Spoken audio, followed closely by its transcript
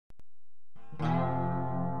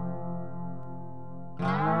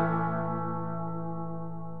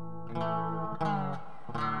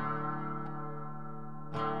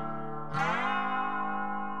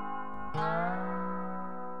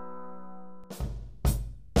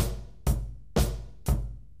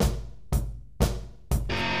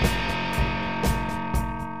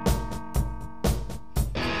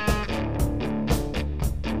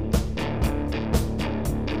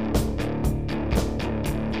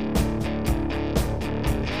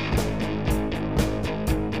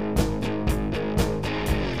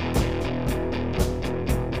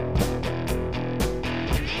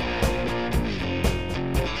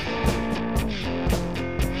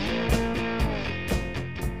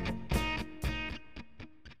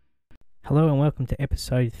Hello and welcome to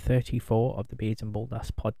episode 34 of the Beards and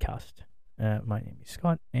Bulldust podcast. My name is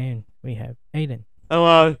Scott and we have Aiden.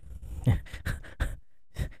 Hello.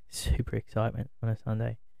 Super excitement on a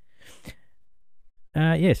Sunday.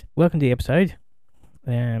 Yes, welcome to the episode.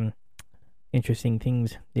 Interesting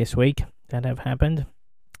things this week that have happened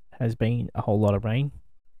has been a whole lot of rain.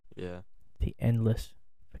 Yeah. The endless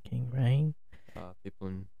fucking rain. People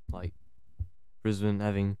in Brisbane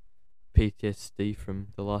having PTSD from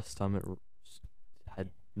the last time it had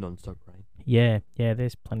non-stop rain. Yeah,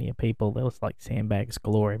 there's plenty of people. There was sandbags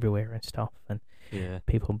galore everywhere and stuff, and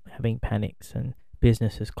people having panics and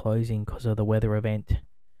businesses closing because of the weather event.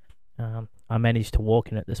 I managed to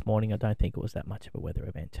walk in it this morning. I don't think it was that much of a weather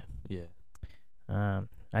event. Yeah.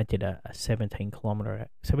 I did a 17 kilometer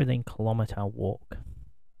walk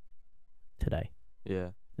today. Yeah.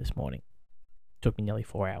 This morning. Took me nearly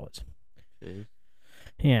 4 hours. Jeez.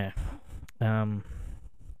 Yeah.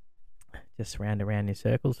 Just round around in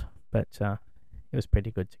circles, but it was pretty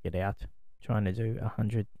good to get out. Trying to do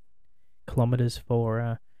 100 kilometers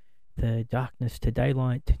for the Darkness to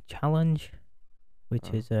Daylight challenge, which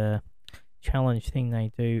is a challenge thing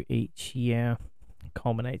they do each year. It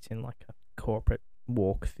culminates in a corporate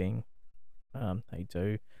walk thing. They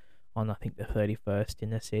do on I think the 31st in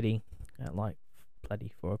the city at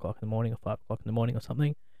bloody 4 o'clock in the morning or 5 o'clock in the morning or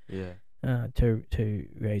something. Yeah. To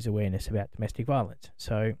raise awareness about domestic violence.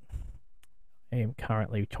 So I am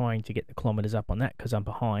currently trying to get the kilometres up on that because I'm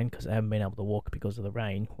behind because I haven't been able to walk because of the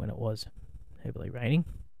rain when it was heavily raining.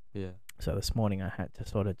 Yeah. So this morning I had to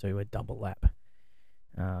sort of do a double lap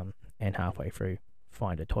and halfway through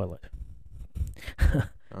find a toilet,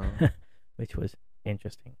 which was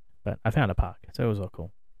interesting. But I found a park, so it was all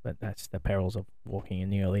cool. But that's the perils of walking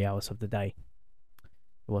in the early hours of the day.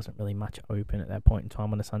 There wasn't really much open at that point in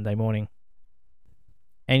time on a Sunday morning.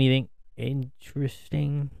 Anything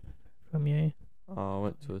interesting from you? I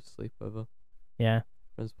went to a sleepover. Yeah.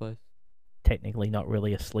 Friend's place. Technically not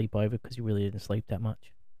really a sleepover because you really didn't sleep that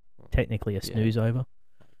much. Technically a snooze over.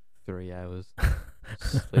 3 hours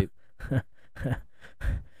sleep.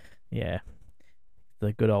 Yeah.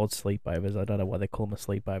 The good old sleepovers. I don't know why they call them a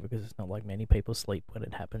sleepover because it's not like many people sleep when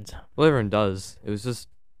it happens. Well, everyone does. It was just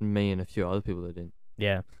me and a few other people that didn't.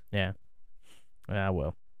 Yeah.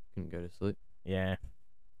 Well. Couldn't go to sleep. Yeah.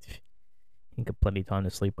 You got plenty of time to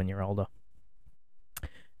sleep when you're older.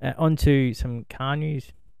 On to some car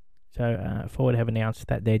news. So Ford have announced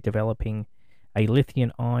that they're developing a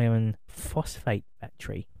lithium iron phosphate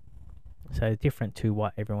battery. So different to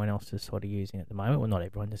what everyone else is sort of using at the moment. Well, not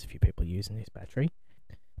everyone. There's a few people using this battery.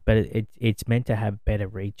 But it's meant to have better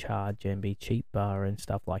recharge and be cheaper and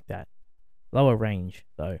stuff like that. Lower range,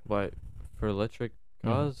 though. Wait, for electric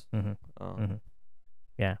cars? Mm-hmm. Oh. Mm-hmm.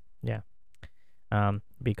 Yeah.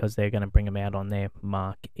 Because they're going to bring them out on their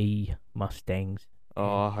Mark E Mustangs.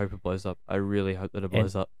 Oh, I hope it blows up. I really hope that it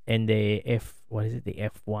blows up. And their the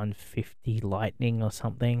F-150 Lightning or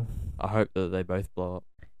something. I hope that they both blow up.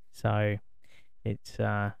 So it's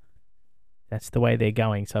that's the way they're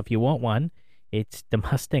going. So if you want one, it's the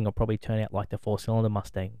Mustang will probably turn out like the 4-cylinder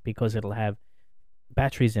Mustang because it'll have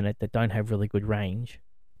batteries in it that don't have really good range,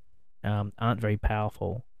 aren't very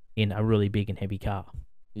powerful in a really big and heavy car.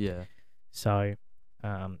 Yeah. So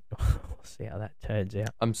we'll see how that turns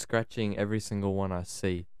out. I'm scratching every single one I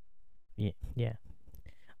see. Yeah.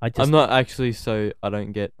 I'm not actually, so I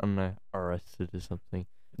don't get, arrested or something.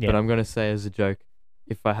 Yeah. But I'm going to say as a joke,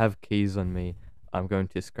 if I have keys on me, I'm going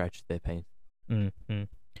to scratch their paint. Mm-hmm.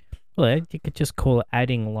 Well, you could just call it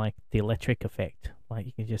adding the electric effect.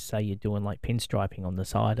 You can just say you're doing pinstriping on the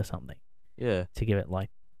side or something. Yeah. To give it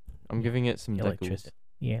I'm giving it some electricity.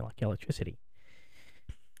 Yeah, like electricity.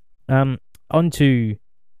 On to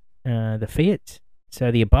the Fiat.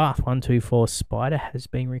 So the Abarth 124 Spider has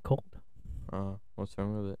been recalled. What's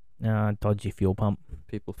wrong with it? Dodgy fuel pump.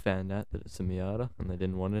 People found out that it's a Miata and they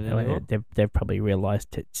didn't want it anymore. They've probably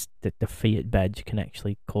realised that the Fiat badge can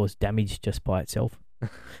actually cause damage just by itself.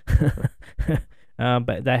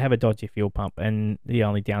 But they have a dodgy fuel pump, and the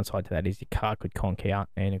only downside to that is your car could conk out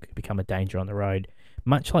and it could become a danger on the road,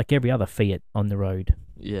 much like every other Fiat on the road.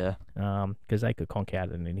 Yeah. Because they could conk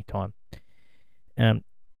out at any time.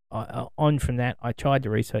 On from that, I tried to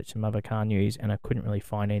research some other car news and I couldn't really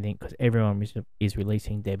find anything because everyone is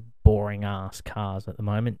releasing their boring ass cars at the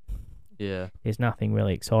moment. Yeah. There's nothing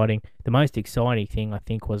really exciting. The most exciting thing I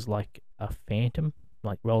think was a Phantom,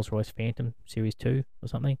 Rolls-Royce Phantom Series 2 or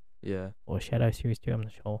something. Yeah. Or Shadow Series 2, I'm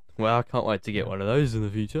not sure. Well, I can't wait to get one of those in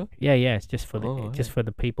the future. Yeah, it's just for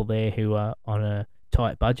the people there who are on a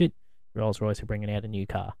tight budget. Rolls-Royce are bringing out a new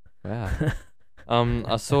car. Wow.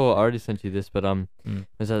 I already sent you this, but Mm. I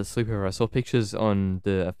was at a sleepover. I saw pictures on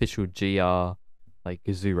the official GR, like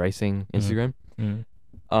Gazoo Racing Instagram.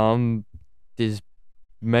 There's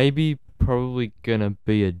probably gonna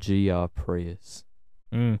be a GR Prius.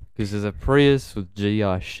 Because there's a Prius with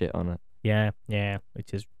GR shit on it. Yeah,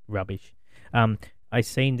 which is rubbish. I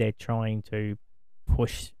seen they're trying to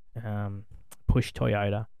push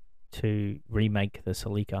Toyota to remake the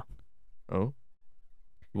Celica. Oh,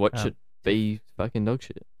 what should be fucking dog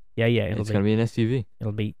shit? Yeah, it's gonna be an SUV.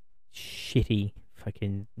 It'll be shitty,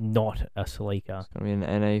 fucking not a Celica. It's gonna be an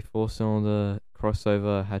NA 4-cylinder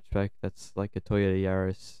crossover hatchback that's like a Toyota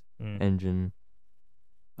Yaris engine.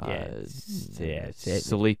 Celica.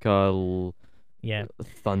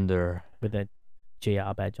 Thunder with a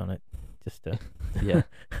GR badge on it, just to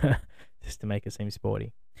just to make it seem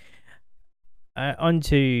sporty.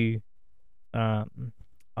 Onto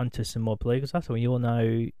some more political stuff. So we all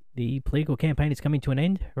know the political campaign is coming to an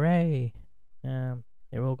end. Hooray!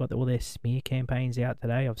 They've all got all their smear campaigns out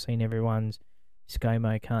today. I've seen everyone's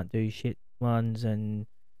ScoMo can't do shit ones, and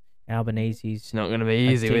Albanese's. It's not going to be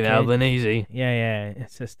easy with Albanese. Yeah.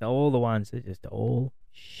 It's just all the ones that just all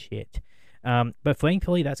shit. But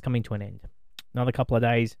thankfully, that's coming to an end. Another couple of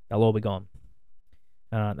days, they'll all be gone.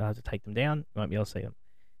 They'll have to take them down. You won't be able to see them.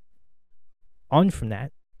 On from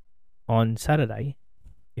that, on Saturday,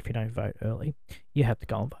 if you don't vote early, you have to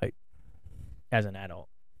go and vote as an adult.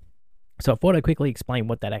 So I thought I'd quickly explain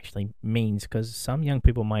what that actually means, because some young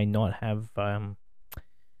people may not have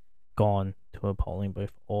gone to a polling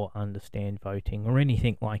booth or understand voting or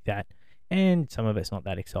anything like that, and some of it's not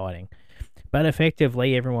that exciting. But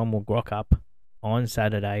effectively, everyone will grok up on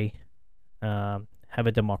Saturday, have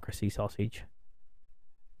a democracy sausage,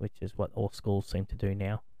 which is what all schools seem to do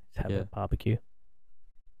now. Have a barbecue.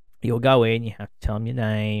 You'll go in, you have to tell them your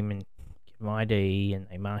name and give them ID, and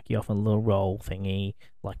they mark you off on a little roll thingy,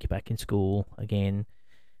 like you're back in school again.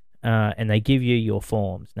 And they give you your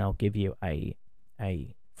forms. They'll give you a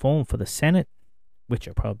form for the Senate, which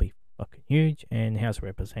are probably fucking huge, and House of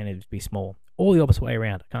Representatives be small. Or the opposite way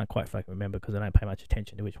around. I can't quite fucking remember because I don't pay much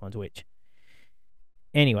attention to which one's which.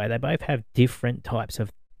 Anyway, they both have different types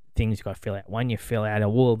of things you've got to fill out. One, you fill out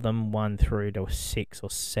all of them, 1 through to 6 or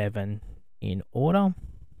 7 in order,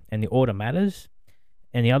 and the order matters.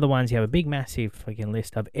 And the other ones, you have a big, massive fucking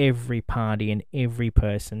list of every party and every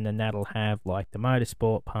person, and that'll have like the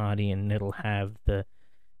motorsport party, and it'll have the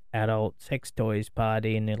adult sex toys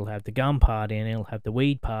party, and it'll have the gun party, and it'll have the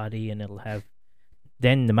weed party, and it'll have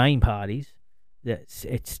then the main parties.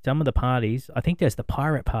 It's some of the parties. I think there's the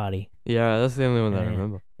pirate party. Yeah, that's the only one that I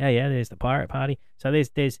remember. Yeah, there's the pirate party. So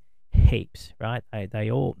there's heaps, right? They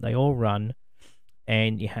all run,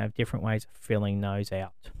 and you have different ways of filling those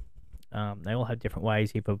out. They all have different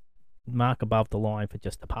ways. You either mark above the line for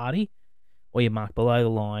just the party, or you mark below the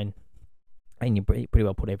line, and you pretty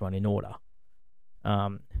well put everyone in order.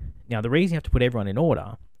 Now, the reason you have to put everyone in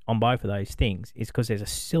order on both of those things is because there's a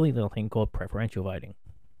silly little thing called preferential voting.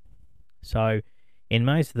 So, in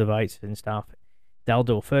most of the votes and stuff, they'll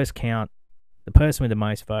do a first count. The person with the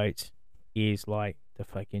most votes is like the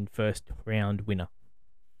fucking first round winner.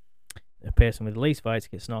 The person with the least votes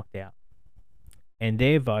gets knocked out. And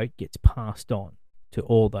their vote gets passed on to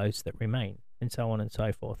all those that remain, and so on and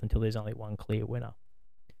so forth, until there's only one clear winner.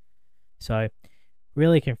 So,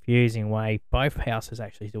 really confusing way. Both houses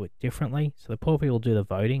actually do it differently. So the poor people do the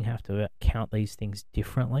voting have to count these things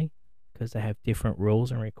differently, because they have different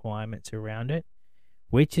rules and requirements around it,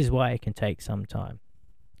 which is why it can take some time.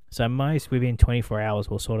 So most within 24 hours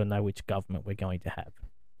we'll sort of know which government we're going to have,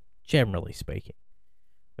 generally speaking.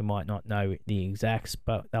 We might not know the exacts,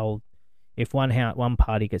 but if one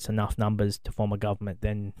party gets enough numbers to form a government,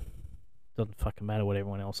 then it doesn't fucking matter what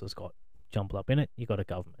everyone else has got jumbled up in it. You got a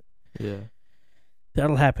government. Yeah.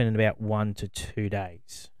 That'll happen in about 1 to 2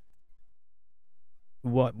 days.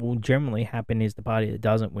 What will generally happen is the party that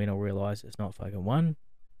doesn't win will realise it's not fucking won.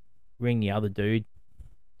 Ring the other dude.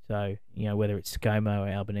 So, whether it's ScoMo or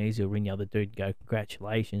Albanese, will ring the other dude and go,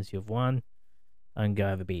 congratulations, you've won, and go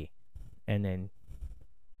over beer. And then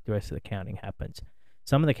the rest of the counting happens.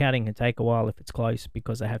 Some of the counting can take a while if it's close,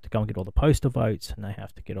 because they have to go and get all the postal votes, and they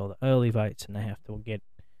have to get all the early votes, and they have to get,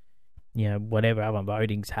 whatever other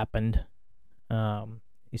voting's happened,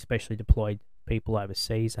 especially deployed people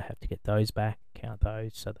overseas. They have to get those back, count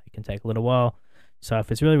those, so they can take a little while. So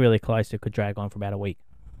if it's really, really close, it could drag on for about a week.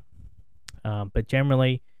 But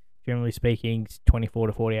generally speaking, 24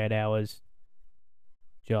 to 48 hours,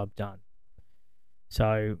 job done.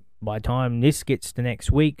 So by the time this gets to next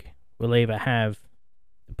week, we'll either have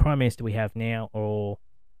the Prime Minister we have now or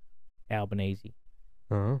Albanese.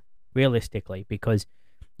 Uh-huh. Realistically, because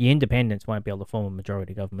the independents won't be able to form a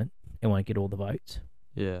majority government. It won't get all the votes.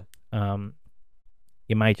 Yeah.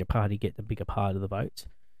 Your major party get the bigger part of the votes.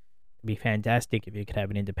 It'd be fantastic if you could have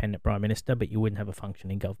an independent prime minister, but you wouldn't have a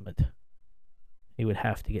functioning government. He would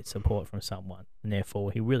have to get support from someone, and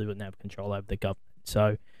therefore he really wouldn't have control over the government.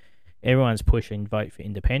 So everyone's pushing vote for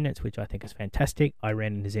independence, which I think is fantastic. I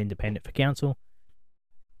ran as independent for council.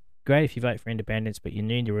 Great if you vote for independence, but you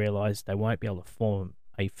need to realise they won't be able to form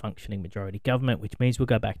a functioning majority government, which means we'll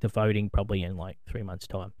go back to voting probably in like 3 months'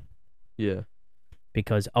 time. Yeah.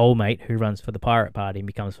 Because old mate who runs for the Pirate Party and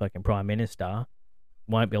becomes fucking prime minister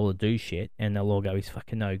won't be able to do shit, and they'll all go, he's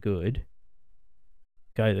fucking no good.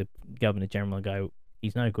 Go to the Governor General and go,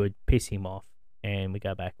 he's no good, piss him off, and we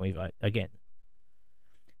go back and we vote again.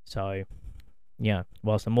 So, yeah,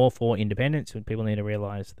 whilst I'm all for independence, people need to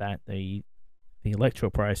realise that the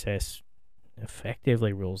electoral process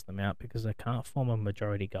effectively rules them out, because they can't form a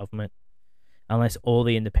majority government unless all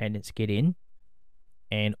the independents get in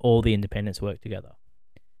and all the independents work together,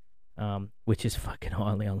 which is fucking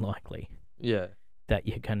highly unlikely. Yeah. That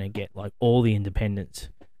you're going to get like all the independents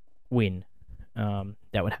win.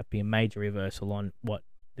 That would have to be a major reversal on what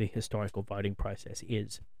the historical voting process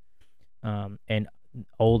is. And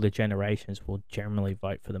older generations will generally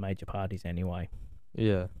vote for the major parties anyway.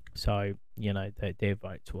 Yeah. So, their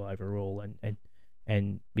votes will overrule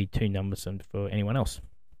and be too numbersome for anyone else.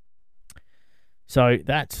 So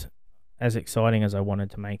that's as exciting as I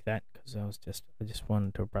wanted to make that, because I just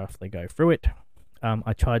wanted to roughly go through it.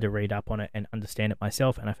 I tried to read up on it and understand it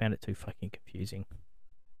myself, and I found it too fucking confusing.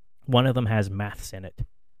 One of them has maths in it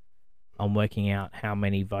on working out how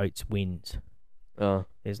many votes wins. Oh.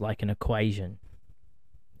 There's like an equation,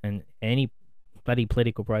 and any bloody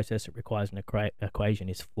political process that requires an equation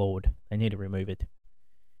is flawed. They need to remove it.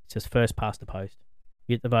 It says first past the post.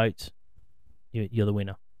 You get the votes, you're the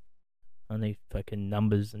winner. On these fucking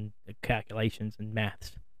numbers and calculations and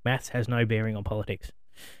maths. Maths has no bearing on politics,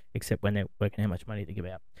 except when they're working how much money to give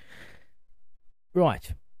out.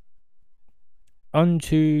 Right. On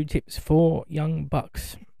to tips for young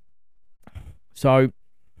bucks. So,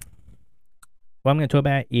 what I'm going to talk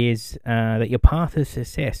about is that your path to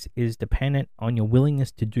success is dependent on your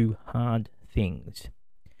willingness to do hard things.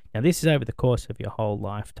 Now, this is over the course of your whole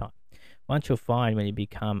lifetime. Once you'll find when you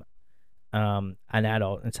become an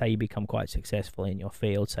adult, and say you become quite successful in your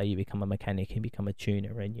field, say you become a mechanic, you become a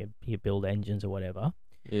tuner, and you build engines or whatever,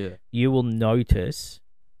 yeah, you will notice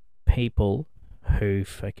people who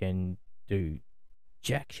fucking do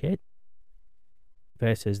jack shit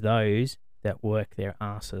versus those that work their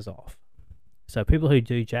asses off. So people who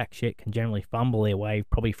do jack shit can generally fumble their way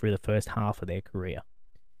probably through the first half of their career.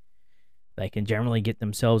 They can generally get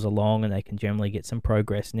themselves along, and they can generally get some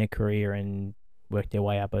progress in their career and work their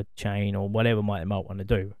way up a chain or whatever they might want to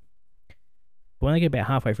do. But when they get about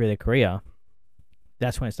halfway through their career,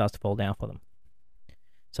 that's when it starts to fall down for them.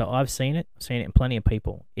 So I've seen it in plenty of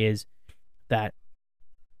people, is that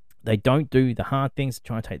they don't do the hard things, they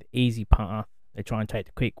try and take the easy path, they try and take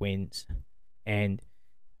the quick wins, and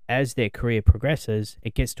as their career progresses,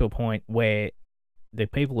 it gets to a point where the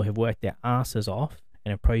people who have worked their asses off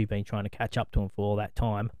and have probably been trying to catch up to them for all that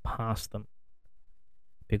time pass them,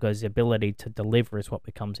 because the ability to deliver is what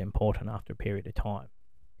becomes important after a period of time.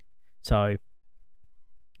 So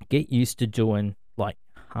get used to doing like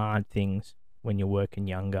hard things when you're working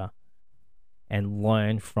younger, and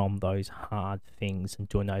learn from those hard things and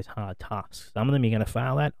doing those hard tasks. Some of them you're going to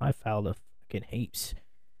fail at. I failed at fucking heaps.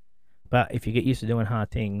 But if you get used to doing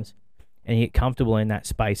hard things and you get comfortable in that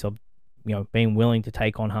space of, being willing to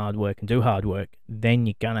take on hard work and do hard work, then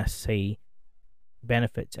you're going to see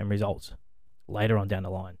benefits and results later on down the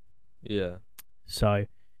line. Yeah. So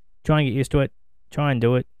try and get used to it. Try and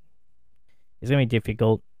do it. It's going to be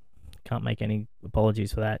difficult. Can't make any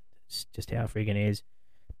apologies for that. It's just how friggin' it is.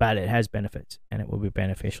 But it has benefits, and it will be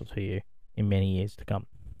beneficial to you in many years to come.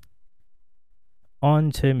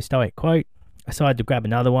 On to my Stoic quote. I decided to grab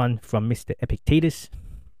another one from Mr. Epictetus.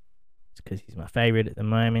 It's because he's my favourite at the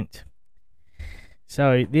moment.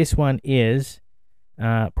 So this one is,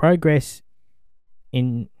 progress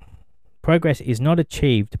is not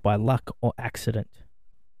achieved by luck or accident,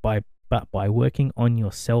 but by working on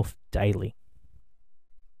yourself daily.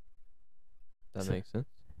 That makes sense.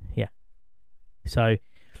 Yeah. So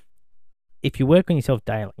if you work on yourself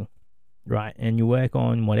daily, right, and you work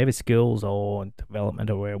on whatever skills or development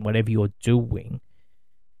or whatever you're doing,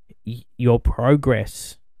 your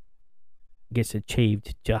progress gets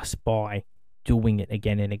achieved just by doing it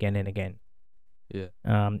again and again and again.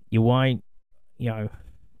 Yeah. You won't,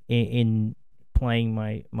 in playing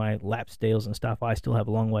my lap steels and stuff, I still have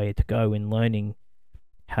a long way to go in learning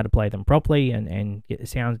how to play them properly and get the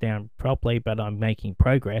sounds down properly, but I'm making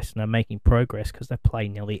progress, and I'm making progress because I play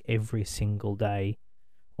nearly every single day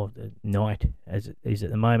or the night as it is at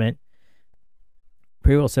the moment.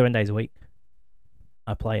 Pretty well 7 days a week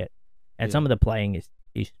I play it. And some of the playing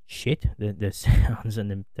is shit. The sounds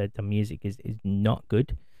and the music is not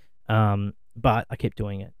good. But I keep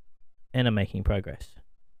doing it, and I'm making progress.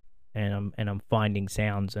 And I'm finding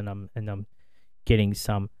sounds, and I'm getting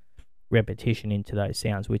some repetition into those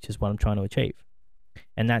sounds, which is what I'm trying to achieve.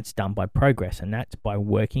 And that's done by progress, and that's by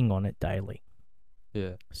working on it daily.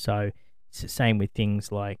 Yeah. So it's the same with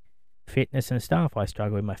things like fitness and stuff. I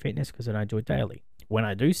struggle with my fitness because I don't do it daily. When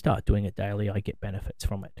I do start doing it daily, I get benefits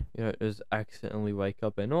from it. Yeah, just accidentally wake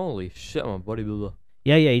up and holy shit, I'm a bodybuilder.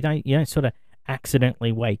 Yeah, you don't sort of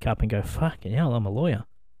accidentally wake up and go, fucking hell, I'm a lawyer.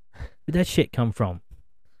 Where'd that shit come from?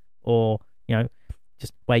 Or,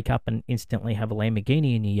 just wake up and instantly have a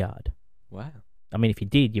Lamborghini in your yard. Wow. I mean, if you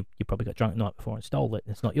did, you probably got drunk the night before and stole it,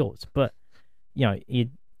 and it's not yours. But,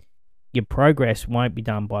 your progress won't be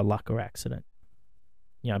done by luck or accident.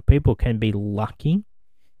 People can be lucky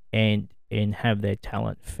and have their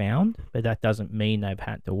talent found, but that doesn't mean they've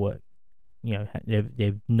had to work.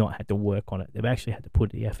 They've not had to work on it. They've actually had to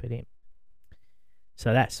put the effort in.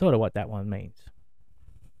 So that's sort of what that one means.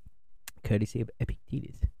 Courtesy of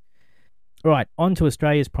Epictetus. Right, on to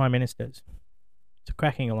Australia's Prime Ministers. So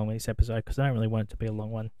cracking along with this episode because I don't really want it to be a long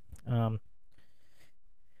one.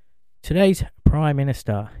 Today's Prime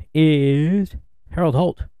Minister is Harold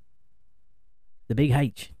Holt. The big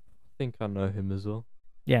H. I think I know him as well.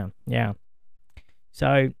 Yeah.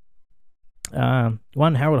 So,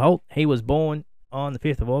 one Harold Holt, he was born on the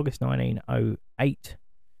 5th of August 1908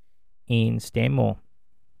 in Stanmore.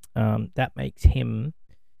 That makes him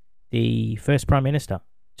the first Prime Minister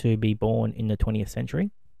to be born in the 20th century.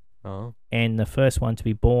 Oh. And the first one to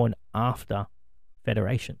be born after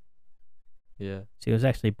Federation. Yeah. So he was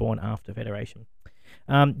actually born after Federation.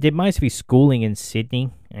 Did most of his schooling in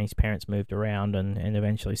Sydney, and his parents moved around and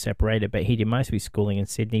eventually separated, but he did most of his schooling in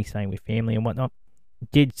Sydney, staying with family and whatnot.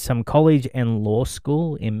 Did some college and law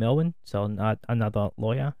school in Melbourne, so another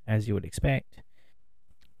lawyer, as you would expect.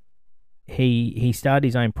 He started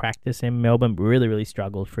his own practice in Melbourne, but really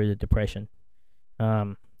struggled through the Depression.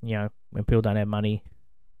 When people don't have money,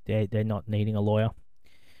 they're not needing a lawyer.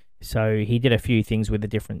 So he did a few things with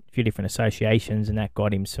few different associations, and that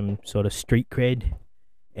got him some sort of street cred.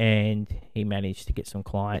 And he managed to get some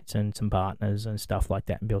clients and some partners and stuff like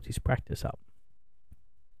that, and built his practice up.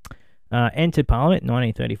 Entered Parliament in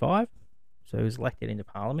 1935, so he was elected into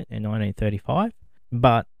Parliament in 1935,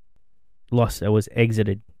 but was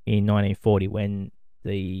exited in 1940 when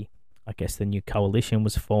the new coalition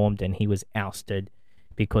was formed, and he was ousted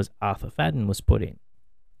because Arthur Fadden was put in,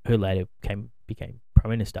 who later became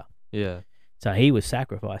Prime Minister. Yeah. So he was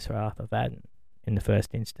sacrificed for Arthur Fadden in the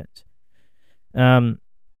first instance.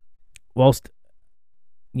 Whilst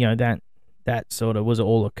that sort of was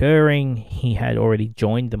all occurring, he had already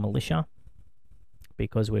joined the militia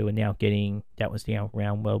because we were now that was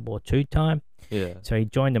around World War II time. Yeah. So he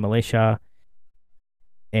joined the militia,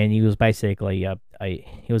 and he was basically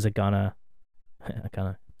he was a gunner.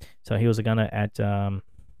 So he was a gunner at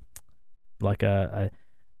like a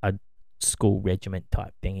school regiment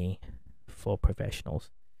type thingy for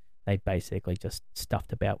professionals. They basically just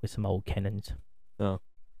stuffed about with some old cannons. Oh.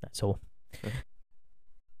 That's all.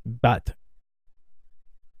 But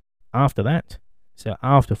after that, so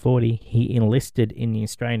after 40, he enlisted in the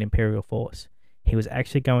Australian Imperial Force. He was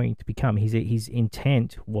actually going to become, his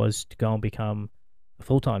intent was to go and become a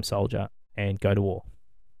full-time soldier and go to war.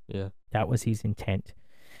 Yeah. That was his intent.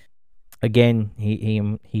 Again,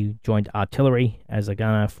 he joined artillery as a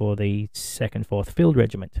gunner for the 2nd 4th Field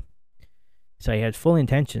Regiment. So he had full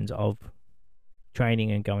intentions of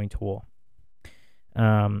training and going to war.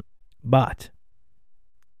 But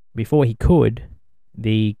before he could,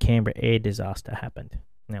 the Canberra air disaster happened.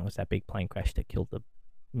 And that was that big plane crash that killed the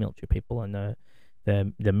military people and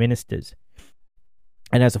the ministers.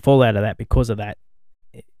 And as a fallout of that, because of that,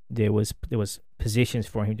 there was positions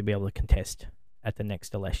for him to be able to contest at the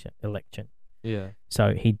next election. Yeah.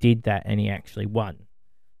 So he did that, and he actually won,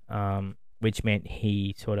 which meant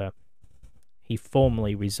he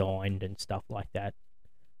formally resigned and stuff like that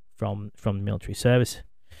from the military service,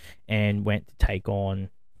 and went to take on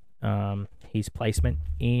his placement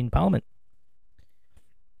in Parliament.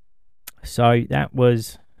 So that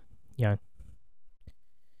was, what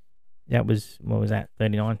was that,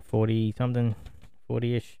 39, 40 something,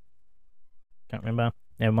 40-ish? Can't remember.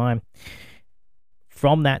 Never mind.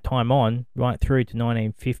 From that time on, right through to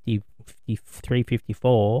 1950, 53,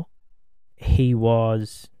 54, he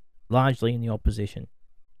was largely in the opposition.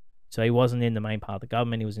 So he wasn't in the main part of the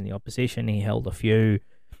government. He was in the opposition. He held a few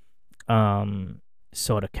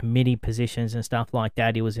sort of committee positions and stuff like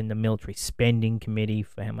that. He was in the military spending committee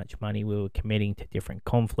for how much money we were committing to different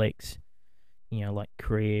conflicts, like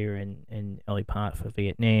Korea and early part for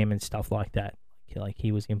Vietnam and stuff like that. Like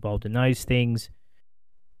he was involved in those things.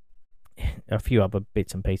 A few other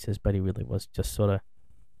bits and pieces, but he really was just sort of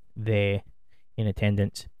there in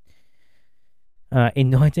attendance.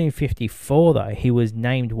 In 1954, though, he was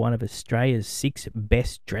named one of Australia's 6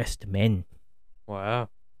 best-dressed men. Wow.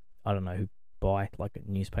 I don't know who by, like a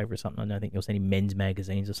newspaper or something. I don't think there was any men's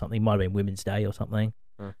magazines or something. It might have been Women's Day or something.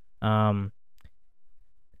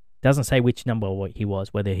 Doesn't say which number he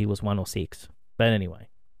was, whether he was 1 or 6. But anyway.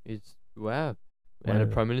 Wow. And a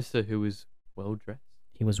Prime Minister who was well-dressed.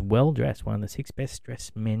 He was well-dressed, one of the 6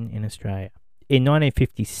 best-dressed men in Australia. In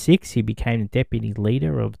 1956, he became the deputy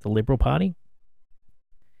leader of the Liberal Party.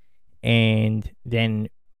 And then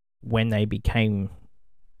when they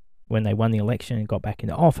won the election and got back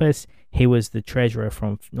into office, he was the treasurer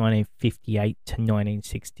from 1958 to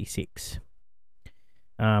 1966.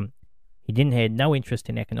 He had no interest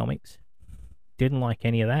in economics, didn't like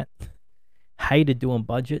any of that, hated doing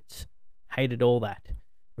budgets, hated all that,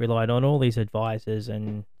 relied on all these advisors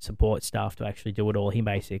and support staff to actually do it all. He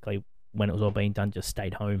basically, when it was all being done, just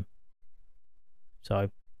stayed home. So,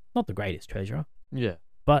 not the greatest treasurer. Yeah.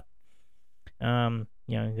 But there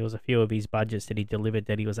was a few of his budgets that he delivered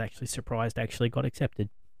that he was actually surprised actually got accepted.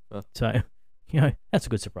 So, that's a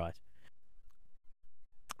good surprise.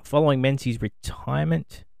 Following Menzies'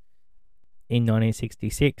 retirement in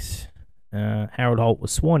 1966, Harold Holt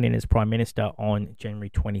was sworn in as Prime Minister on January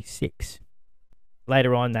 26.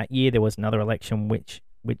 Later on that year, there was another election which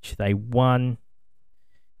they won,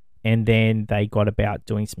 and then they got about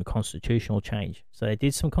doing some constitutional change. So they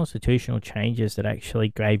did some constitutional changes that actually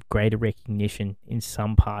gave greater recognition in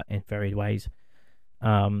some part and varied ways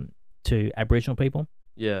to Aboriginal people.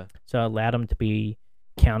 Yeah. So it allowed them to be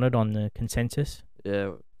counted on the consensus.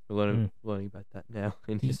 Yeah, we're learning about that now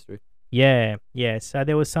in history. Yeah. So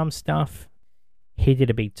there was some stuff. He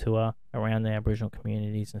did a big tour around the Aboriginal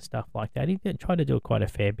communities and stuff like that. He did try to do quite a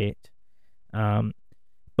fair bit.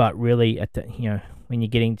 But really, when you're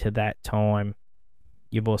getting to that time,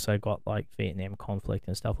 you've also got like Vietnam conflict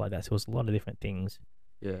and stuff like that. So it was a lot of different things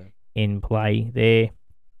in play there.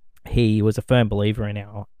 He was a firm believer in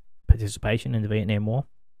our participation in the Vietnam War,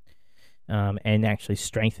 and actually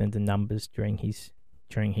strengthened the numbers during his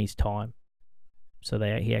time. So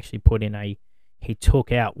he actually he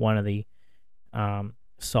took out one of the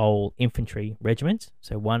Seoul infantry regiments,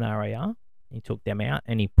 so 1 RAR. He took them out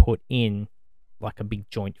and he put in like a big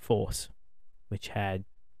joint force, which had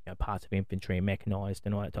parts of infantry and mechanized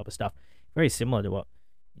and all that type of stuff. Very similar to what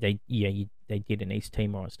they did in East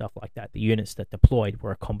Timor and stuff like that. The units that deployed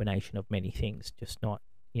were a combination of many things, just not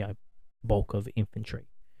bulk of infantry.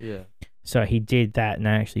 Yeah. So he did that, and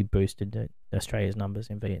that actually boosted Australia's numbers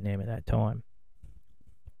in Vietnam at that time.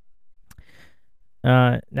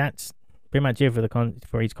 That's pretty much it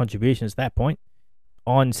for his contributions at that point.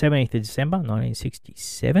 On 17th of December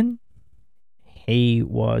 1967, he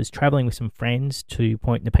was travelling with some friends to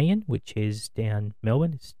Point Nepean, which is down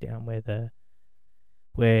Melbourne. It's down where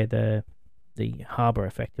the harbour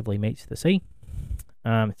effectively meets the sea.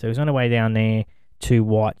 So he was on the way down there to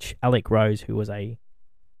watch Alec Rose, who was a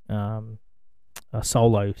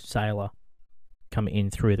solo sailor, come in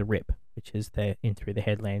through the Rip, which is in through the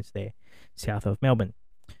headlands there, south of Melbourne.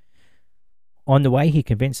 On the way, he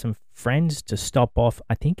convinced some friends to stop off,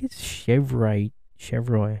 I think it's Chevrolet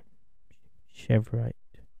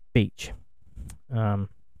Beach.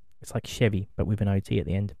 It's like Chevy, but with an OT at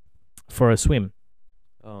the end, for a swim.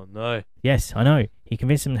 Oh, no. Yes, I know. He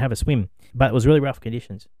convinced them to have a swim, but it was really rough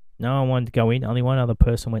conditions. No one wanted to go in. Only one other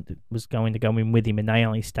person was going to go in with him, and they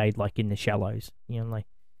only stayed like in the shallows, like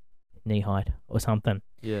knee height or something.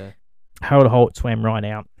 Yeah. Harold Holt swam right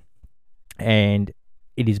out, and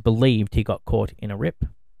it is believed he got caught in a rip,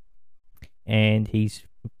 and his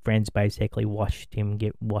friends basically watched him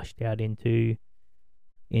get washed out into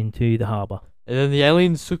the harbour. And then the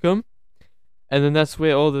aliens took him, and then that's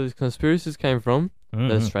where all the conspiracies came from.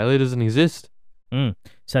 That Australia doesn't exist.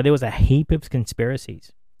 So there was a heap of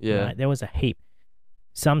conspiracies. Yeah. Right? There was a heap.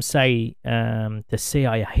 Some say the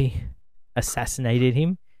CIA assassinated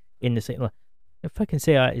him in the sea. Like, the fucking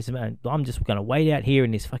CIA is, I'm just going to wait out here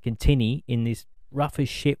in this fucking tinny in this rough as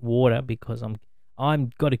shit water because I'm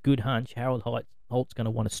got a good hunch Harold Holt's going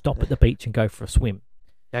to want to stop at the beach and go for a swim.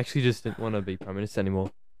 He actually just didn't want to be Prime Minister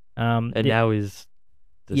anymore. And now he's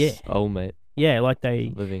the old mate. Yeah, like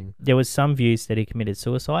they. living. There was some views that he committed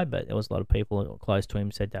suicide, but there was a lot of people that were close to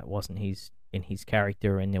him said that wasn't his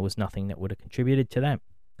character, and there was nothing that would have contributed to that.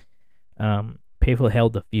 People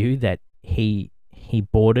held the view that he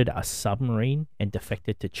boarded a submarine and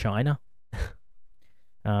defected to China.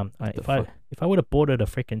 If I would have boarded a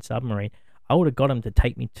freaking submarine, I would have got him to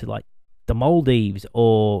take me to like the Maldives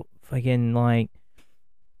or fucking like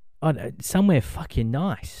somewhere fucking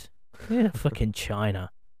nice. Yeah, fucking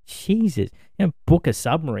China. Jesus, book a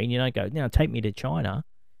submarine. Go now. Take me to China.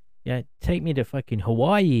 Yeah, take me to fucking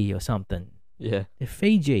Hawaii or something. Yeah. To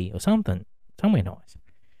Fiji or something. Somewhere nice.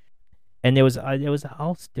 And there was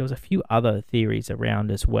a few other theories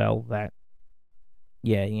around as well that,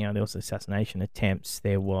 there was assassination attempts.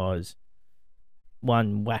 There was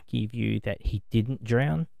one wacky view that he didn't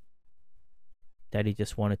drown, that he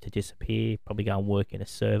just wanted to disappear, probably go and work in a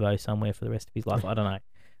servo somewhere for the rest of his life. I don't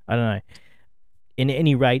know. In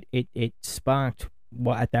any rate, it sparked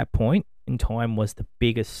what at that point in time was the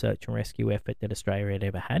biggest search and rescue effort that Australia had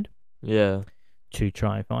ever had. Yeah. To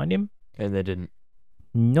try and find him. And they didn't.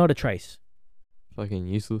 Not a trace. Fucking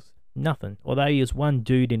useless. Nothing. Although he was one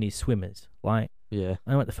dude in his swimmers. Like, yeah. I don't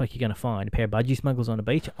know what the fuck you're going to find. A pair of budgie smugglers on the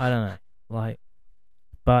beach? I don't know. Like,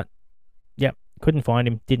 but, couldn't find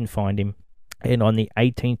him. Didn't find him. And on the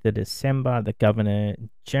 18th of December, the Governor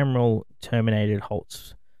General terminated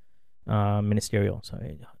Holt's ministerial. So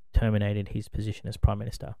he terminated his position as Prime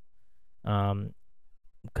Minister.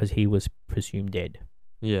 Because he was presumed dead.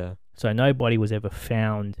 Yeah. So nobody was ever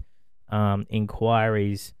found. Many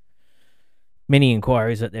inquiries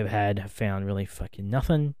that they've had have found really fucking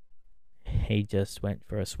nothing. He just went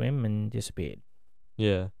for a swim and disappeared.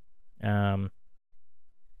 Yeah.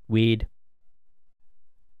 Weird.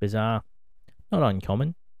 Bizarre. Not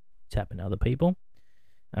uncommon. It's happened to other people.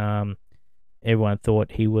 Everyone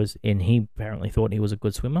thought he was, and he apparently thought he was a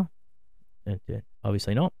good swimmer.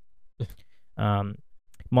 Obviously not.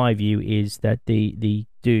 My view is that the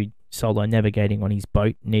dude solo navigating on his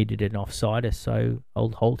boat needed an offsider, so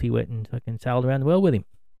old Holty went and fucking sailed around the world with him.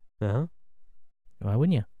 Uh-huh. Why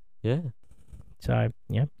wouldn't you? Yeah. So,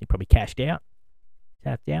 he probably cashed out,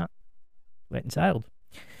 tapped out, went and sailed.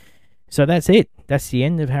 So that's it. That's the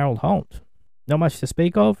end of Harold Holt. Not much to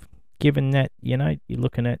speak of, given that, you're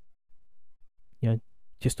looking at,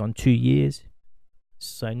 just on 2 years.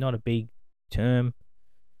 So not a big term.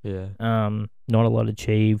 Yeah. Not a lot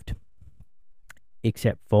achieved,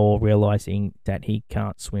 except for realizing that he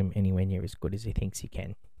can't swim anywhere near as good as he thinks he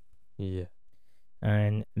can. Yeah.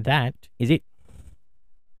 And that is it.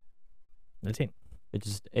 That's it. It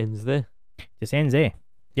just ends there. Just ends there.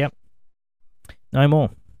 Yep. No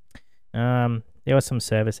more. There were some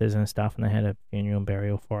services and stuff, and they had a funeral and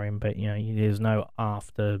burial for him, but there's no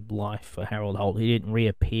afterlife for Harold Holt. He didn't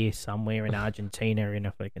reappear somewhere in Argentina in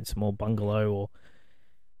a fucking small bungalow or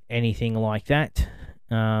anything like that.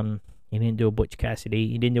 He didn't do a Butch Cassidy.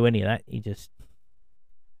 He didn't do any of that.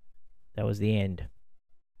 That was the end.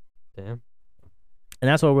 Damn. And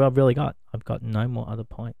that's all I've really got. I've got no more other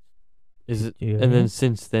points. Is it? And then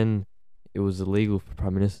since then, it was illegal for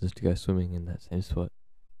prime ministers to go swimming in that same spot.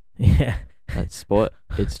 Yeah. That spot,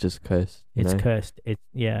 it's just cursed. It's cursed. It's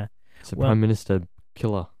a prime minister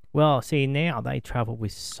killer. Well, see, now they travel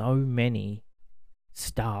with so many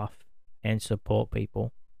staff and support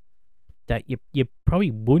people that you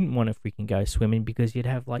probably wouldn't want to freaking go swimming, because you'd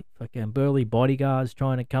have like fucking burly bodyguards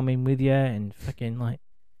trying to come in with you, and fucking like,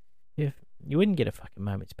 if you wouldn't get a fucking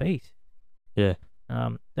moment's peace. Yeah.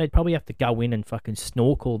 They'd probably have to go in and fucking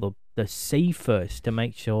snorkel the sea first to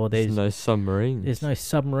make sure there's no submarines. There's no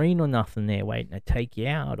submarine or nothing there waiting to take you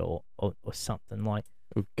out or something like.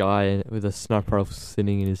 A guy with a sniper rifle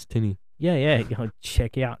sitting in his tinny. Yeah. Go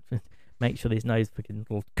check out. Make sure there's no fucking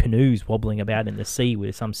little canoes wobbling about in the sea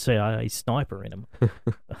with some CIA sniper in them.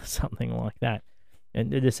 Or something like that.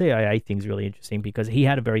 And the CIA thing's really interesting because he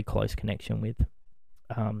had a very close connection with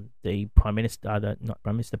the Prime Minister,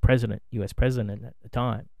 the President, US President at the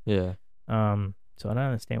time. Yeah. So I don't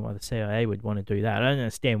understand why the CIA would want to do that. I don't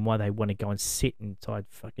understand why they want to go and sit inside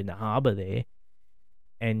fucking the harbour there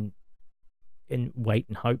and wait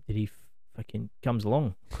and hope that he fucking comes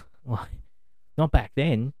along. Like, not back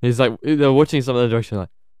then. He's like, they're watching some other direction, like,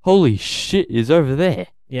 holy shit, he's over there.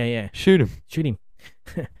 Yeah. Shoot him. Shoot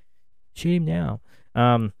him now.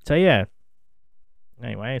 So yeah.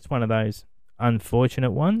 Anyway, it's one of those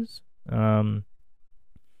unfortunate ones.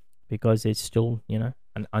 Because it's still,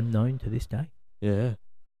 an unknown to this day. Yeah.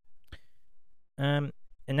 And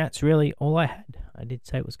that's really all I had. I did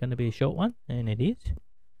say it was going to be a short one, and it is,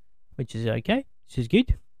 which is okay. Which is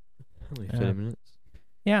good. Only 30 minutes.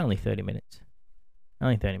 Yeah, only 30 minutes.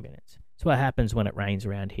 It's what happens when it rains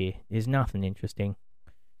around here. There's nothing interesting.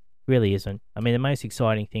 Really isn't. I mean, the most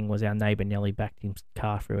exciting thing was our neighbour Nelly backed his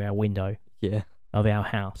car through our window Yeah. of our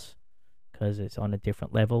house because it's on a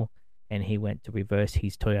different level, and he went to reverse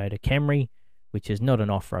his Toyota Camry, which is not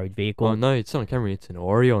an off-road vehicle. Oh no, it's not a Camry. It's an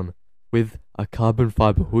Orion with a carbon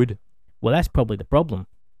fiber hood. Well, that's probably the problem.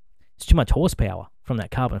 It's too much horsepower from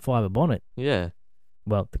that carbon fiber bonnet. Yeah.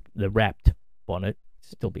 Well, the wrapped bonnet,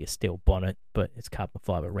 still be a steel bonnet, but it's carbon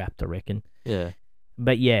fiber wrapped, I reckon. Yeah.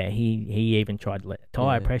 But yeah, he even tried to let the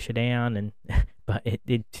tire Yeah. pressure down, and but it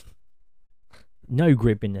no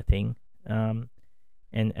grip in the thing. And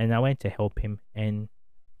I went to help him, and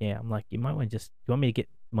yeah, I'm like, you might want to just, you want me to get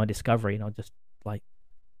my Discovery, and I'll just like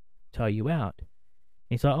tow you out.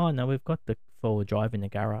 He's like, oh no, we've got the 4-wheel drive in the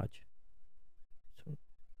garage. So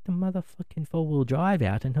the motherfucking 4-wheel drive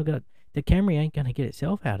out, and the Camry ain't gonna get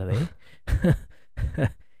itself out of there.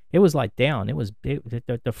 It was like down. It was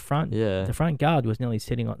the front. Yeah. The front guard was nearly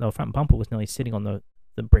sitting on the front bumper was nearly sitting on the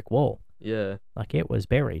brick wall. Yeah. Like it was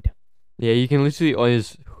buried. Yeah, you can literally, on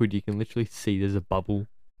his hood, you can literally see there's a bubble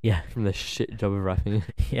Yeah, from the shit job of wrapping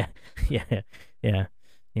it. yeah.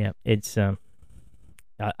 It's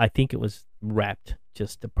I think it was wrapped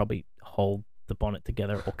just to probably hold the bonnet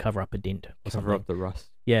together or cover up a dent or Cover something. up the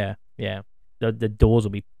rust. Yeah. The doors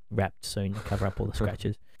will be wrapped soon to cover up all the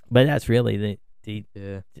scratches. But that's really the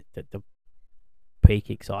Yeah. peak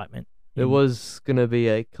excitement. There was going to be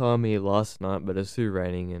a car meet last night, but it's too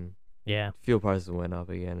raining and Yeah. fuel prices went up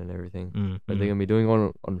again and everything. But they're Mm. going to be doing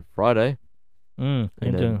one on Friday I'm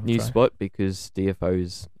in a doing new sorry. spot because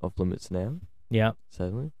DFO's off limits now, Yeah.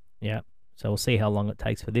 sadly. So we'll see how long it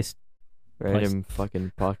takes for this. Random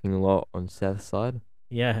fucking parking lot on South Side.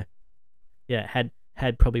 Yeah.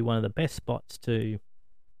 Had probably one of the best spots to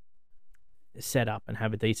set up and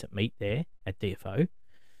have a decent meet there at DFO,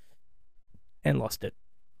 and lost it.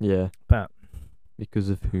 Yeah. But Because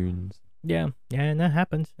of Hoons. yeah, and that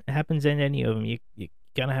happens. It happens in any of them. You're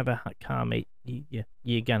gonna have a car meet.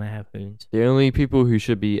 You're gonna have hoons. The only people who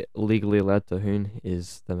should be legally allowed to hoon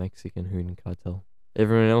is the Mexican Hoon cartel.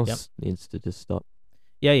 Everyone else needs to just stop.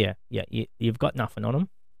 Yeah. You've got nothing on them,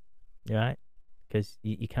 right? Because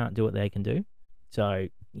you can't do what they can do. So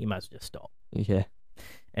you might as well just stop Yeah.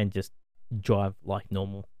 and just drive like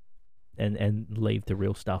normal, and leave the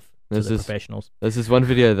real stuff to There's the this- professionals. There's this one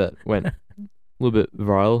video that went a little bit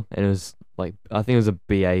viral, and it was like, I think it was a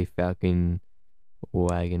BA Falcon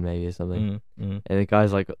wagon maybe or something. And the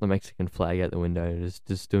guy's like got the Mexican flag out the window and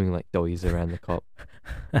just doing like doughies around the cop.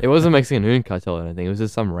 It wasn't Mexican Hoon cartel or anything. It was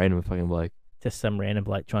just some random fucking bloke. Just some random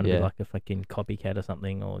bloke trying to be Yeah. like a fucking copycat or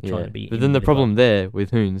something, or trying Yeah. to be. But then the imitative of- problem there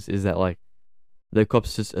with Hoons is that like the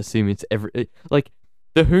cops just assume it's like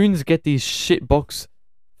the Hoons get these shitbox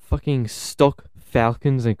fucking stock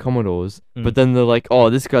Falcons and Commodores, but then they're like, oh,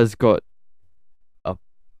 this guy's got a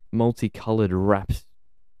multicolored wrapped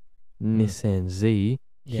Nissan Z.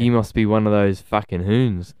 He Yeah. must be one of those fucking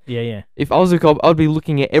Hoons. Yeah. If I was a cop, I'd be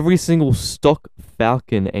looking at every single stock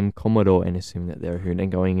Falcon and Commodore and assuming that they're a Hoon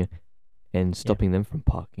and going and stopping them from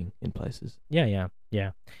parking in places. Yeah.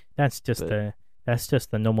 That's just But-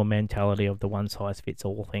 the normal mentality of the one size fits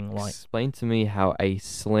all thing. Like, Explain to me how a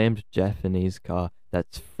slammed Japanese car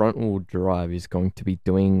that's front wheel drive is going to be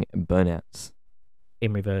doing burnouts.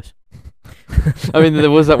 in reverse. I mean, there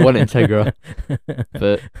was that one Integra,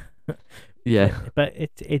 but yeah, But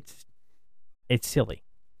it's silly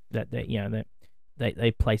that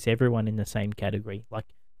they place everyone in the same category. Like,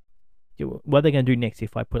 what are they going to do next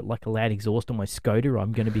if I put like a loud exhaust on my Skoda?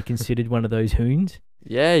 I'm going to be considered one of those hoons.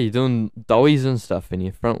 yeah, you're doing doughies and stuff in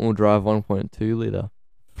your front wheel drive 1.2 liter.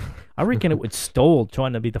 I reckon it would stall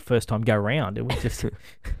trying to be the first time go round. It would just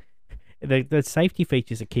the safety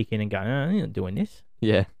features that kick in and go, oh, I'm not doing this.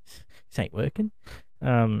 Yeah, This ain't working.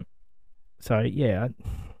 So yeah,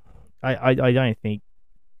 I don't think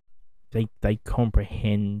they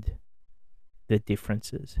comprehend the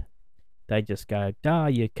differences. They just go,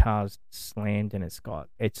 your car's slammed and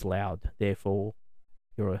it's loud, therefore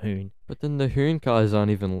you're a hoon. but then the Hoon cars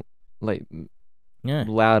aren't even like Yeah.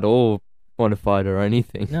 loud or modified or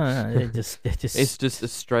anything. No, they're just It's just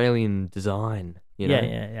Australian design, you know.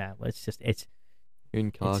 yeah. Well, it's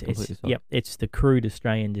Hoon car completely it's sold. yep, it's the crude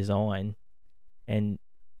Australian design, and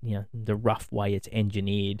the rough way it's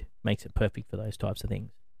engineered makes it perfect for those types of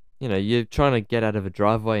things. You know, you're trying to get out of a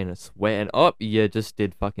driveway and it's wet, and you just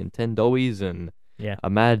did fucking 10 doughies and Yeah. a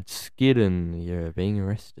mad skid, and you're being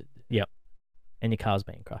arrested. And your car's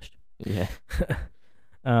being crushed. Yeah.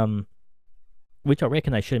 Which I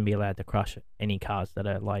reckon they shouldn't be allowed to crush any cars that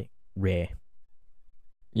are like rare.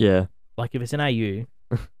 Yeah. Like if it's an AU,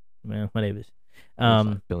 well, whatever. There's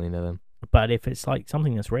like a billion of them. But if it's like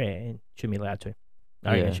something that's rare, it shouldn't be allowed to.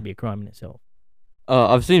 I reckon Yeah. it should be a crime in itself.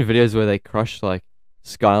 I've seen videos where they crush like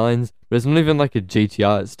Skylines, but it's not even like a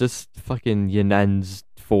GTR. It's just fucking Yanan's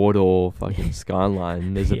 4-door fucking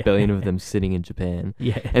Skyline. There's a Yeah. billion of them sitting in Japan,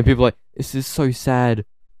 Yeah. and people are like, this is so sad.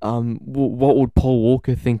 What would Paul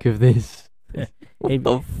Walker think of this? What He'd-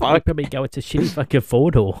 the He'd fuck? probably go, it's a shitty fucking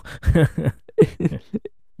 4-door.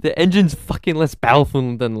 The engine's fucking less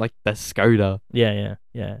powerful than like the Skoda Yeah.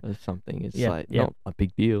 or something. It's Yeah, like yeah. not a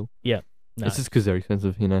big deal. No. It's just because they're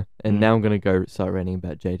expensive, you know. And Mm. now I'm gonna go start ranting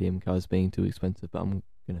about JDM cars being too expensive, but I'm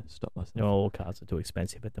gonna stop myself. No, all cars are too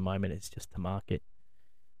expensive at the moment. It's just the market.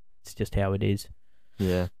 It's just how it is.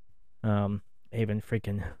 Yeah. Even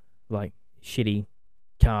freaking like shitty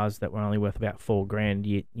cars that were only worth about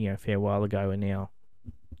 $4,000, a fair while ago, are now,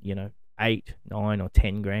 8, 9, or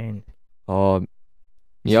 10 grand. Oh,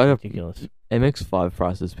 yeah. I got Ridiculous. MX5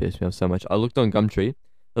 prices pissed me off so much. I looked on Gumtree.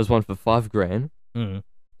 There was one for $5,000. Mm.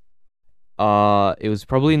 It was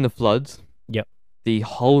probably in the floods. Yep. The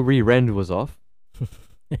whole rear end was off.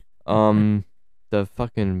 The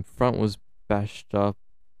fucking front was bashed up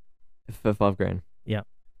for $5,000. Yep.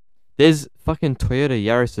 There's fucking Toyota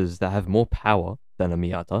Yaris's that have more power than a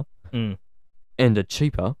Miata Mm. and are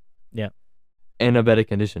cheaper. Yep. And a better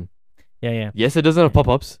condition. Yeah. Yes, it doesn't have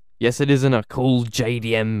pop-ups. Yes, it isn't a cool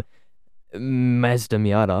JDM Mazda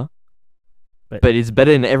Miata. But- But it's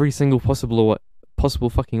better in every single possible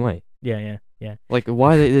fucking way. Yeah. Like,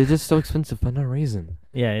 why they're just so expensive for no reason.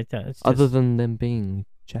 Yeah, it's just, Other than them being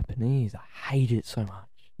Japanese. I hate it so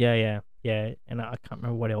much. Yeah. And I can't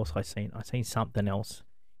remember what else I seen. I seen something else,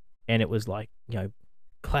 and it was like,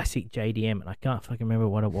 classic JDM, and I can't fucking remember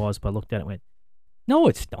what it was. But I looked at it and went, no,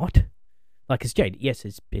 it's not. Like, it's JD. Yes,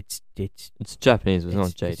 it's It's Japanese, but it's not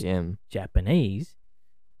It's- JDM. Japanese,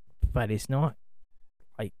 but it's not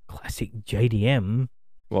like classic JDM.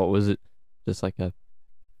 What was it? Just like a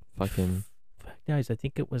fucking Fuck knows. I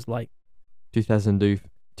think it was like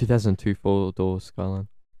 2002 4-door Skyline.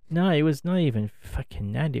 no, it was not even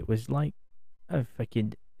fucking that. It was like a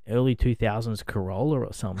fucking early 2000s Corolla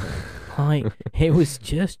or something. Like, it was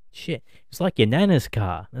just shit. It's like your nana's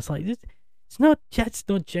car. It's like that's not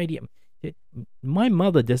JDM. My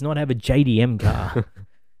mother does not have a JDM car.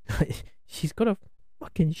 She's got a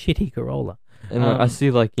fucking shitty Corolla. And like, I Um,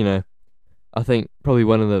 see like, I think probably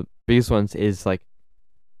one of the biggest ones is like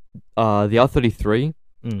the R33.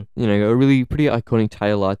 Mm. A really pretty iconic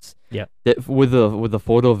taillights. Yep. That with the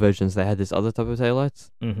 4-door versions they had this other type of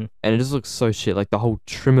taillights. Mm-hmm. And it just looks so shit. Like the whole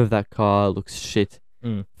trim of that car looks shit.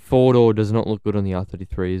 Mm. 4-door does not look good on the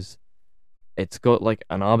R33s. It's got like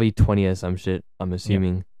an RB20 or some shit, I'm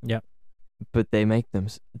assuming. Yep. But they make them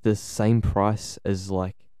the same price as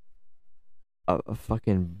like a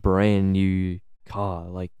fucking brand new car.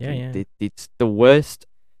 Like Yeah. it's the worst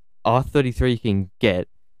R33 you can get.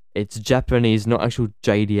 It's Japanese, not actual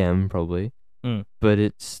JDM probably. Mm. But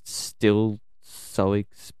it's still so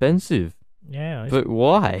expensive. Yeah. But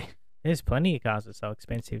why? There's plenty of cars that are so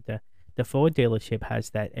expensive. The Ford dealership has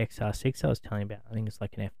that XR6 I was telling you about. I think it's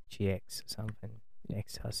like an FGX or something.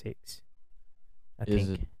 XR6. I Is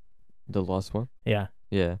think. it the last one? Yeah.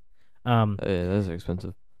 Yeah. Yeah, Those are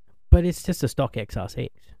expensive. but it's just a stock XR6.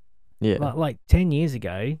 Yeah. Like 10 years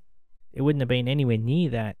ago, it wouldn't have been anywhere near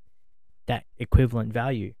that equivalent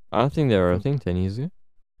value. I don't think they were a thing 10 years ago.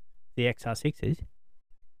 The XR6s,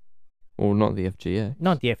 Well, not the FGX.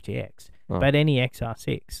 not the FGX, Oh. but any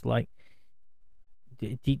XR6. Like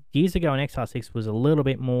years ago, an XR6 was a little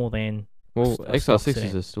bit more than Well, a stock XR6s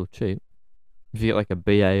sedan. are still cheap. If you get like a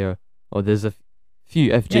BA or there's a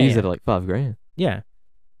few FGs Yeah. that are like $5,000. Yeah,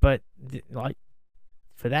 but like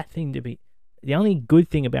for that thing to be, the only good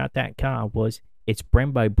thing about that car was its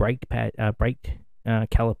Brembo brake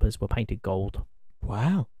calipers were painted gold.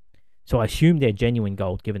 Wow. So I assume they're genuine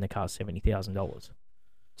gold, given the car's $70,000.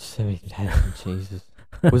 70,000, Jesus.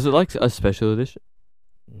 Was it like a special edition?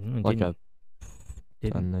 Like Didn't, I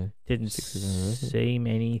don't know. didn't 60,000, isn't it? seem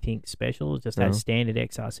anything special. Just No. had standard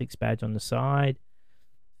XR6 badge on the side.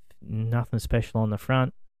 Nothing special on the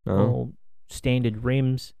front. No. All standard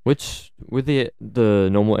rims. Which, with the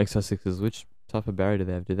normal XR6s, which type of barrier do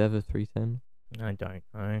they have? Do they have a 310? I don't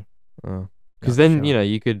know. Oh. Because Not then, sure.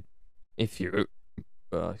 you could, if you,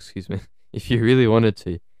 excuse me, if you really wanted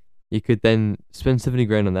to, you could then spend 70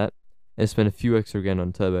 grand on that and spend a few extra grand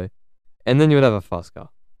on turbo. And then you would have a fast car.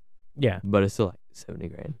 Yeah. But it's still like 70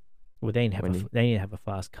 grand. Well, they didn't When have you- they need to have a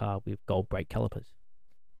fast car with gold brake calipers.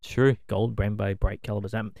 True. Gold Brembo brake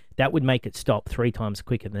calipers. That would make it stop 3 times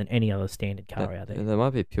quicker than any other standard car out there. That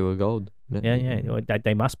might be pure gold. Yeah. Or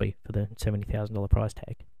they must be for the $70,000 price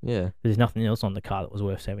tag. Yeah. There's nothing else on the car that was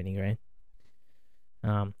worth 70 grand.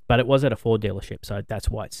 But it was at a Ford dealership, so that's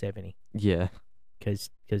why it's 70. Yeah. Because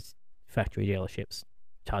factory dealerships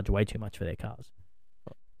charge way too much for their cars.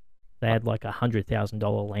 They had like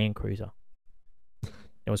 $100,000 Land Cruiser.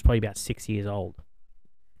 It was probably about 6 years old.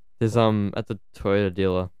 There's at the Toyota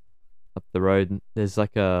dealer up the road. There's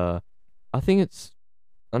like a, I think it's,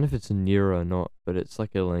 I don't know if it's a Nero or not, but it's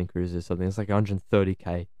like a Land Cruiser or something. It's like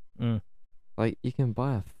 130K. Mm. Like you can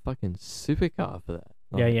buy a fucking supercar for that.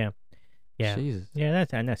 Yeah, Like, yeah. Jesus. Yeah,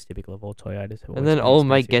 that's typical of all Toyotas. And then old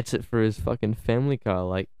mate gets it for his fucking family car.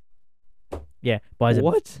 Like, yeah, buys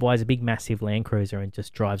what? buys a big massive Land Cruiser and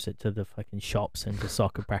just drives it to the fucking shops and to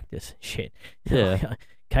soccer practice. Shit. Yeah.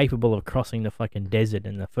 Capable of crossing the fucking desert,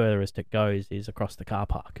 and the furthest it goes is across the car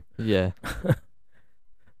park. Yeah.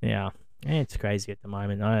 Yeah. It's crazy at the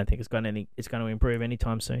moment. I don't think it's going to improve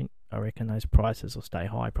anytime soon. I reckon those prices will stay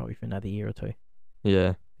high probably for another year or two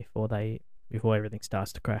Yeah. before everything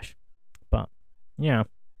starts to crash. But yeah,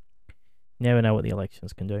 never know what the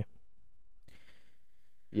elections can do.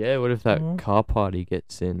 Yeah, what if that Mhm. car party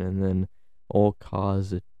gets in and then all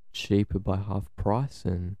cars are cheaper by half price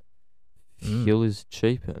and fuel is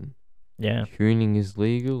cheap and Yeah, tuning is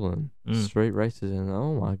legal and Mm. street races and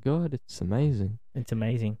oh my god, it's amazing. it's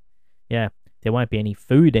amazing. Yeah, there won't be any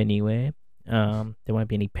food anywhere. There won't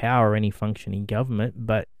be any power or any functioning government,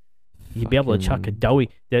 but you'll be able to chuck a Fucking- doughy.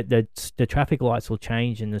 The traffic lights will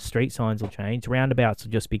change and the street signs will change. Roundabouts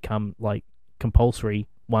will just become like compulsory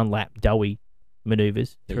 1 lap doughy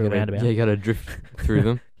maneuvers through a roundabout. Yeah, you gotta drift through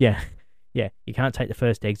them. Yeah. You can't take the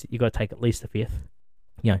first exit. You got to take at least the fifth.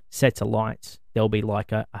 Sets of lights. There'll be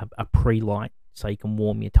like a pre-light so you can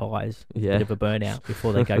warm your tires. Yeah. Bit of a burnout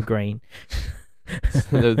before they go green.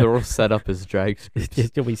 They're all set up as drag strips.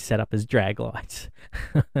 It'll be set up as drag lights.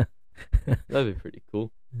 That'd be pretty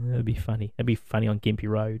cool. That'd be funny. That'd be funny on Gympie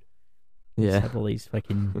Road. Just Yeah. have all these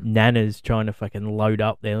fucking nanas trying to fucking load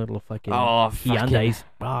up their little fucking Oh, fucking. Hyundais.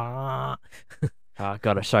 Ah. I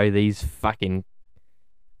gotta show these fucking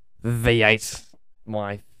V8s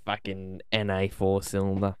my fucking NA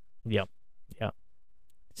 4-cylinder.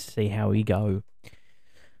 See how we go.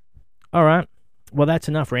 All right. Well, that's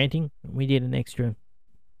enough ranting. We did an extra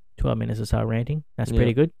 12 minutes or so ranting. That's pretty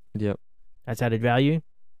Yep. good. Yep. That's added value.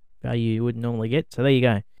 Value you wouldn't normally get. So there you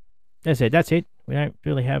go. That's it. We don't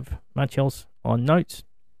really have much else on notes.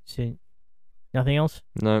 So nothing else?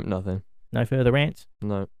 Nope, nothing. No further rants?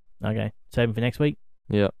 Nope. Okay. Save them for next week?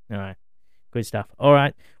 Yep. All right. Good stuff. All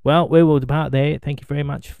right. Well, we will depart there. Thank you very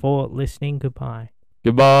much for listening. Goodbye.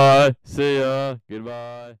 Goodbye. See ya.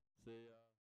 Goodbye.